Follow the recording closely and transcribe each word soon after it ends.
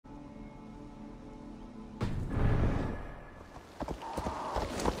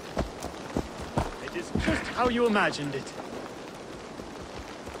how you imagined it.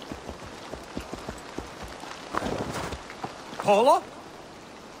 Paula?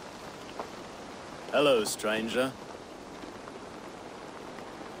 Hello, stranger.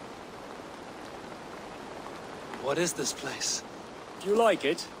 What is this place? Do you like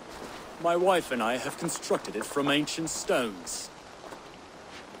it? My wife and I have constructed it from ancient stones.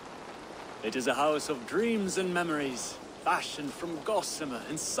 It is a house of dreams and memories, fashioned from gossamer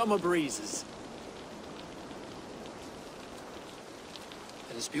and summer breezes.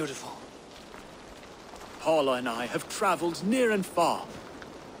 It is beautiful. Paula and I have traveled near and far.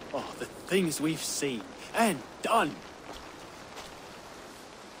 Oh, the things we've seen and done.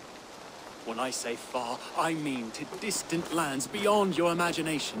 When I say far, I mean to distant lands beyond your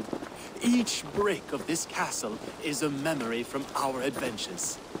imagination. Each brick of this castle is a memory from our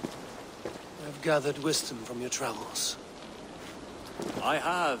adventures. I've gathered wisdom from your travels. I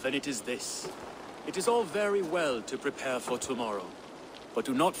have, and it is this. It is all very well to prepare for tomorrow, but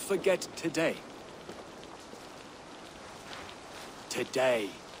do not forget today. Today,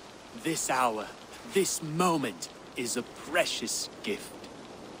 this hour, this moment is a precious gift.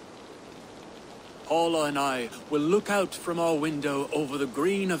 Paula and I will look out from our window over the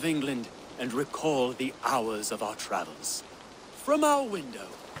green of England and recall the hours of our travels. From our window,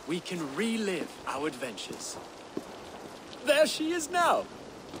 we can relive our adventures. There she is now!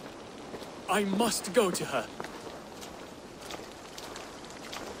 I must go to her.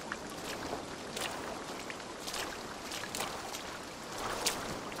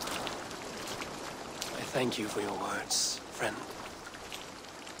 I thank you for your words, friend.